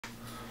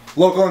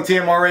Local and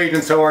TMR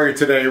agents, how are you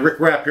today? Rick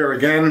Rapp here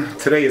again.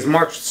 Today is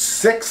March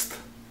 6th,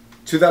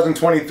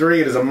 2023.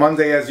 It is a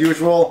Monday as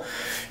usual.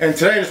 And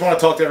today I just want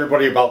to talk to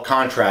everybody about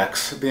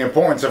contracts. The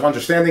importance of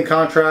understanding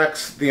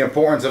contracts, the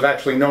importance of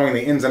actually knowing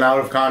the ins and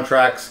outs of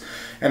contracts,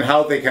 and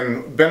how they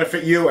can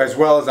benefit you as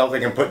well as how they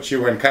can put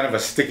you in kind of a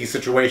sticky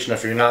situation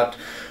if you're not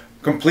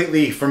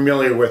completely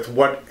familiar with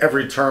what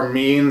every term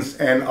means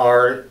and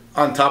are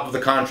on top of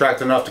the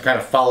contract enough to kind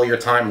of follow your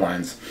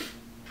timelines.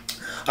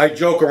 I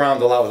joke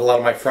around a lot with a lot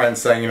of my friends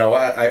saying, you know,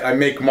 I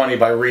make money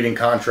by reading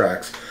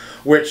contracts,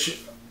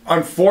 which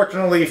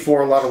unfortunately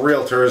for a lot of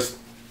realtors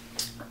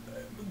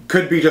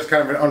could be just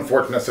kind of an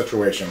unfortunate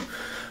situation.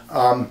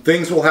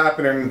 Things will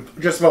happen in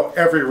just about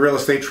every real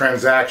estate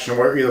transaction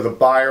where either the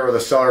buyer or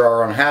the seller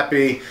are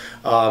unhappy,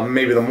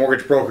 maybe the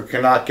mortgage broker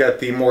cannot get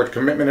the mortgage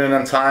commitment in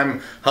on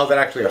time, how that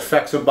actually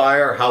affects a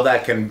buyer, how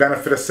that can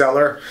benefit a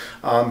seller,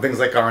 things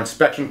like our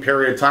inspection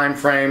period time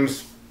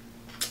frames.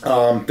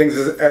 Things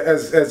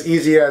as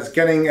easy as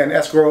getting an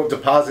escrow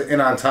deposit in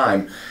on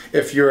time.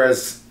 If you're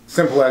as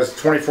simple as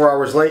 24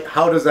 hours late,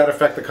 how does that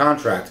affect the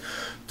contract?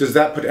 Does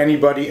that put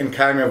anybody in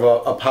kind of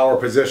a power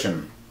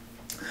position?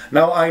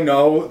 Now I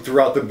know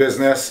throughout the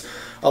business,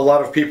 a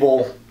lot of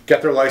people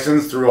get their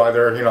license through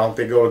either, you know,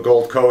 they go to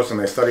Gold Coast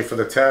and they study for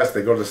the test,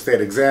 they go to the state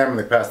exam and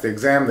they pass the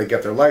exam, they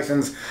get their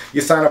license,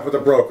 you sign up with a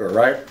broker,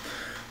 right?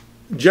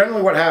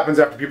 Generally what happens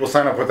after people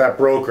sign up with that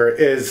broker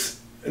is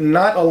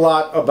not a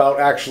lot about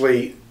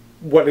actually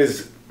what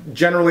is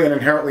generally and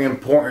inherently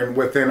important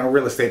within a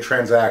real estate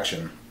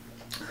transaction.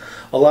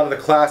 A lot of the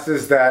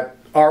classes that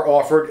are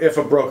offered, if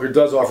a broker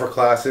does offer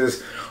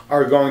classes,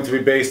 are going to be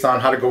based on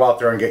how to go out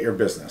there and get your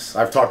business.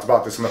 I've talked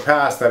about this in the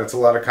past, that it's a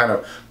lot of kind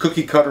of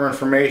cookie cutter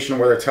information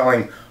where they're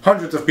telling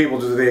hundreds of people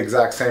to do the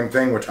exact same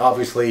thing, which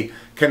obviously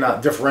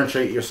cannot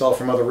differentiate yourself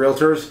from other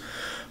realtors.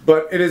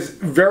 But it is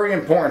very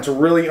important to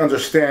really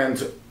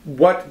understand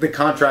what the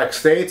contract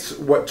states,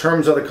 what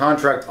terms of the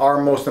contract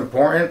are most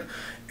important,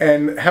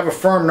 and have a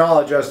firm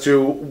knowledge as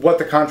to what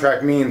the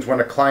contract means when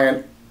a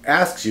client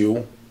asks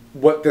you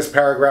what this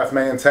paragraph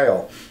may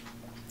entail.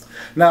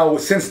 Now,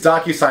 since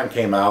DocuSign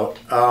came out,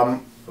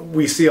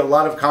 we see a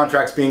lot of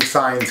contracts being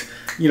signed,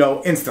 you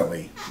know,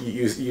 instantly.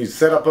 You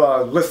set up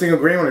a listing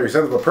agreement or you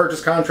set up a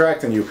purchase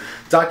contract and you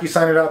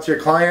DocuSign it out to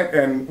your client,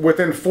 and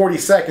within 40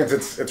 seconds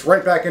it's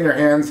right back in your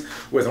hands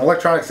with an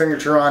electronic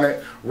signature on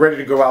it, ready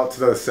to go out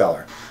to the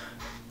seller.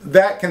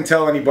 That can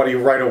tell anybody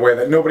right away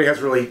that nobody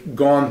has really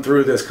gone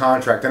through this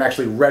contract and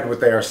actually read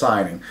what they are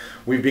signing.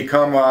 We've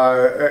become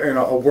in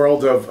a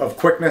world of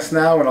quickness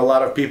now, and a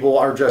lot of people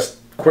are just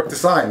quick to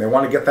sign. They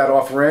want to get that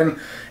offer in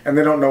and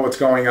they don't know what's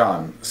going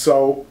on.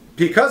 So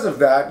because of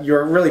that,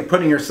 you're really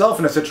putting yourself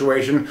in a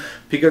situation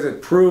because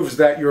it proves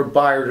that your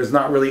buyer does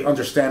not really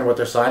understand what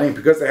they're signing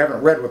because they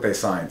haven't read what they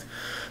signed.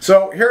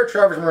 So here at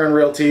Travers Miran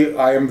Realty,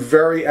 I am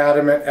very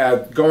adamant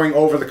at going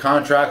over the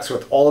contracts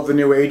with all of the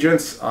new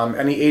agents.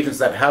 Any agents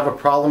that have a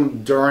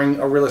problem during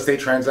a real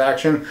estate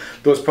transaction,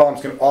 those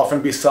problems can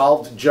often be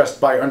solved just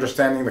by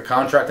understanding the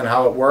contract and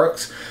how it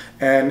works.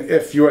 And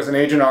if you as an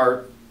agent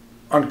are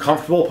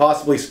uncomfortable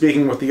possibly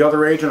speaking with the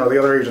other agent or the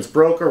other agent's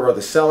broker or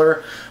the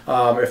seller,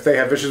 if they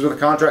have issues with the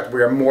contract,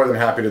 we are more than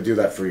happy to do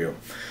that for you.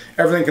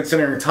 Everything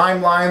considering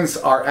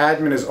timelines, our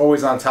admin is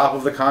always on top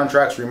of the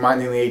contracts,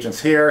 reminding the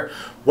agents here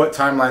what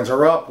timelines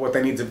are up, what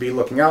they need to be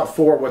looking out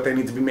for, what they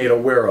need to be made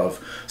aware of.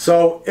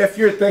 So if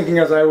you're thinking,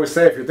 as I always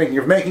say, if you're thinking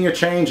of making a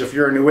change, if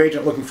you're a new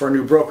agent looking for a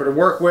new broker to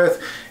work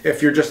with,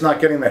 if you're just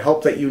not getting the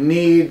help that you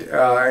need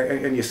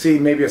and you see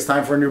maybe it's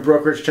time for a new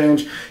brokerage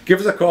change, give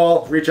us a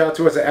call, reach out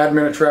to us at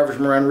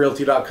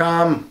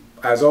admin@traversmiranrealty.com.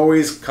 As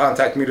always,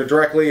 contact me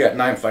directly at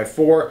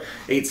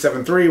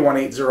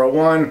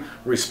 954-873-1801.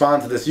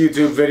 Respond to this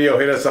YouTube video.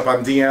 Hit us up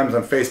on DMs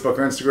on Facebook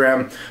or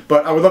Instagram.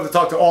 But I would love to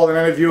talk to all and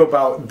any of you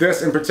about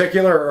this in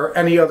particular or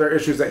any other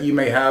issues that you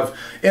may have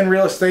in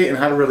real estate and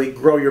how to really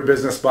grow your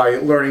business by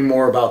learning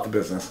more about the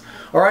business.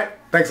 All right,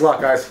 thanks a lot,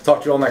 guys.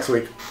 Talk to you all next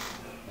week.